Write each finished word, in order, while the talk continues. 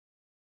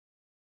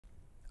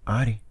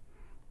Adi.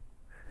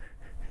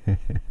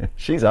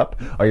 She's up.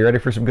 Are you ready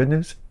for some good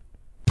news?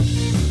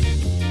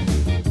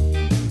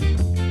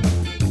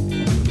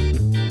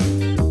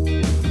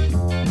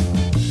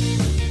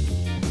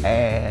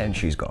 And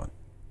she's gone.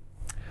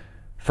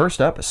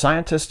 First up,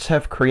 scientists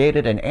have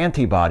created an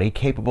antibody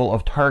capable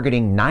of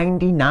targeting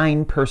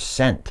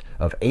 99%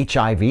 of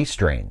HIV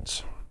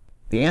strains.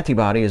 The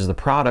antibody is the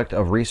product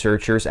of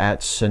researchers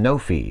at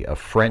Sanofi, a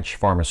French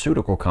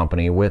pharmaceutical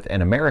company with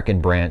an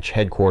American branch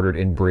headquartered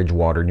in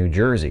Bridgewater, New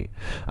Jersey.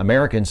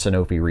 American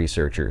Sanofi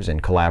researchers, in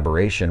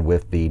collaboration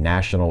with the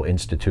National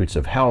Institutes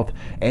of Health,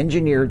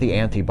 engineered the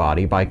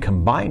antibody by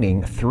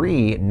combining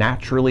 3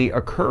 naturally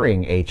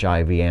occurring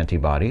HIV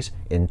antibodies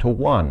into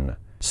one.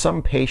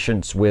 Some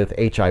patients with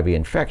HIV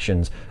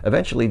infections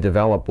eventually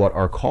develop what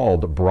are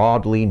called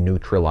broadly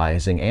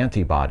neutralizing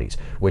antibodies,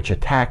 which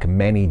attack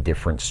many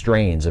different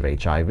strains of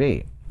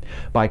HIV.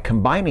 By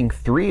combining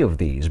 3 of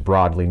these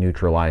broadly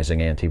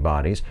neutralizing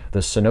antibodies, the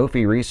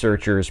Sanofi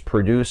researchers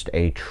produced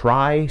a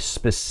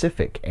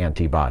tri-specific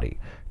antibody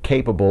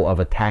capable of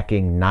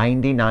attacking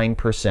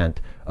 99%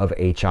 of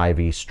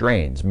HIV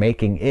strains,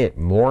 making it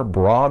more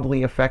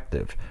broadly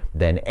effective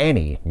than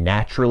any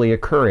naturally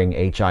occurring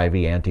HIV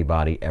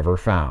antibody ever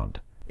found.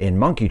 In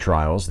monkey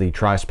trials, the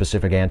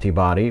trispecific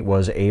antibody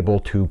was able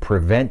to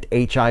prevent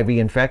HIV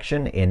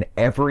infection in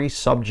every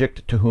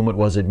subject to whom it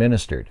was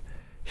administered.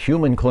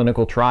 Human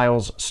clinical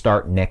trials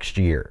start next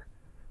year.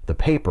 The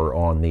paper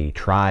on the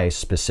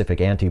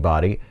tri-specific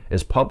antibody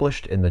is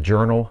published in the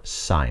journal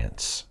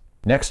Science.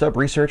 Next up,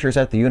 researchers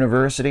at the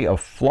University of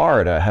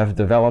Florida have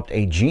developed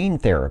a gene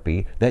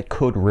therapy that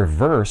could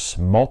reverse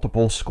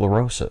multiple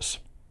sclerosis.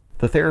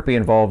 The therapy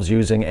involves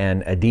using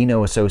an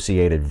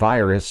adeno-associated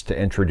virus to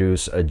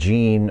introduce a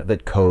gene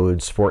that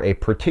codes for a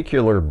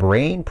particular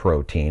brain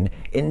protein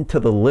into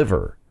the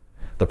liver.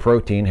 The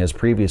protein has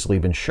previously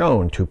been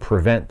shown to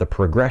prevent the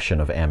progression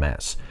of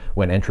MS.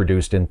 When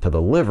introduced into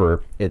the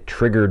liver, it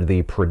triggered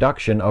the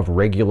production of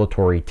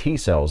regulatory T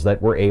cells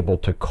that were able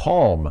to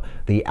calm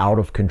the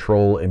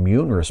out-of-control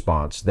immune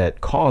response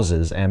that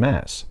causes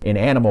MS. In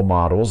animal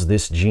models,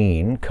 this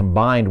gene,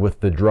 combined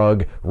with the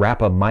drug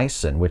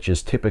rapamycin, which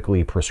is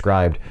typically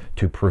prescribed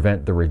to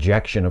prevent the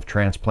rejection of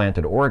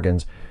transplanted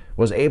organs,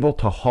 was able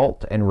to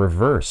halt and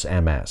reverse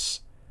MS.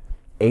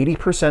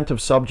 80%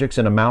 of subjects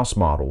in a mouse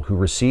model who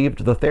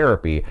received the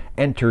therapy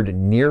entered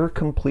near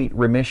complete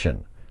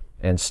remission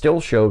and still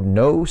showed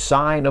no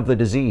sign of the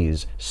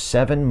disease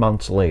 7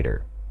 months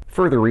later.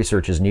 Further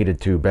research is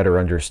needed to better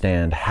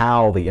understand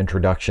how the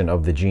introduction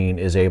of the gene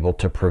is able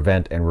to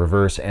prevent and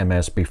reverse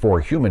MS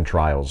before human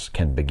trials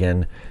can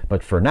begin,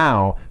 but for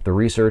now, the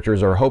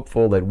researchers are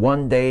hopeful that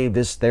one day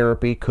this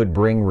therapy could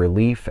bring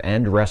relief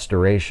and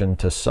restoration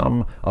to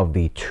some of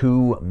the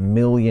 2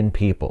 million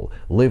people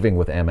living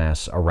with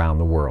MS around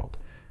the world.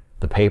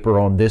 The paper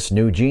on this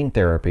new gene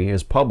therapy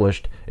is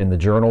published in the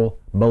journal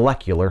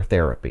Molecular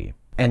Therapy.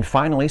 And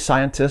finally,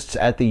 scientists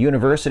at the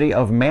University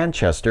of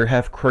Manchester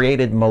have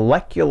created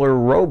molecular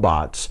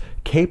robots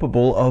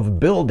capable of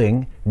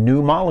building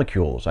new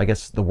molecules. I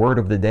guess the word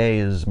of the day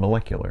is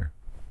molecular.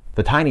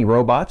 The tiny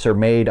robots are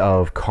made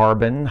of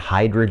carbon,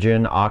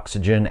 hydrogen,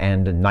 oxygen,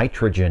 and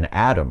nitrogen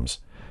atoms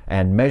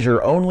and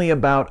measure only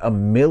about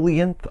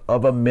 1/1,000,000th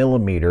of a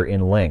millimeter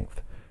in length.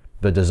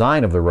 The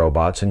design of the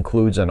robots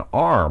includes an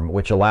arm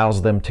which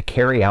allows them to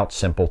carry out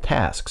simple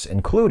tasks,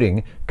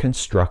 including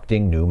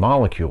constructing new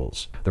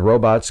molecules. The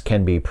robots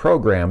can be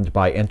programmed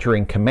by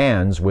entering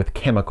commands with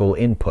chemical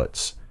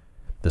inputs.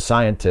 The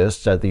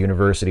scientists at the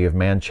University of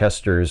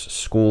Manchester's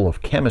School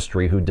of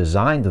Chemistry who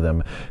designed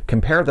them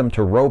compare them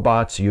to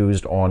robots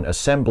used on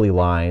assembly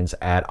lines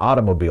at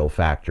automobile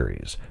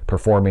factories,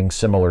 performing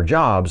similar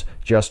jobs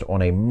just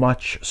on a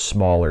much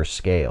smaller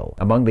scale.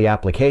 Among the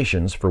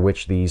applications for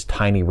which these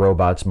tiny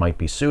robots might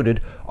be suited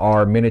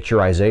are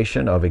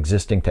miniaturization of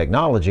existing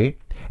technology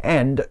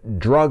and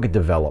drug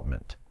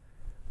development.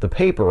 The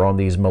paper on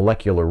these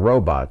molecular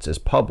robots is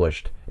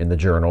published in the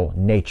journal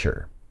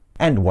Nature.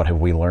 And what have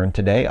we learned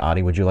today?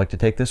 Adi, would you like to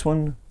take this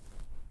one?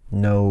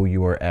 No,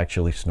 you are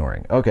actually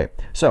snoring. Okay,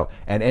 so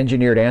an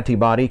engineered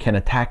antibody can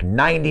attack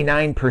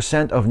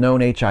 99% of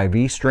known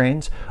HIV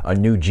strains. A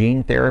new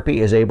gene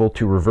therapy is able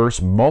to reverse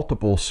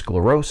multiple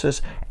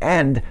sclerosis,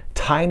 and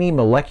tiny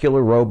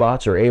molecular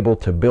robots are able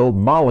to build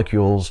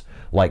molecules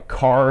like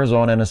cars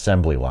on an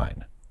assembly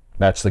line.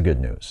 That's the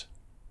good news.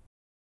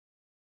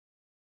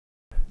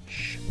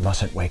 Shh,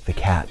 mustn't wake the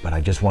cat, but I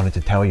just wanted to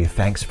tell you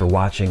thanks for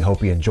watching.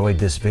 Hope you enjoyed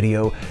this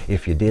video.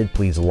 If you did,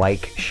 please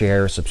like,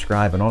 share,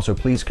 subscribe, and also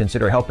please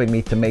consider helping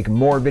me to make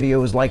more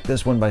videos like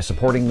this one by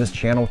supporting this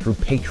channel through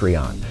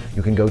Patreon.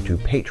 You can go to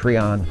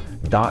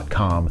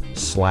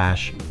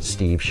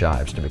patreon.com/Steve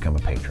Shives to become a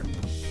patron.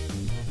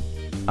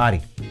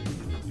 Adi.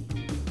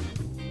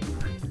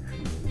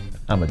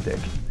 I'm a dick.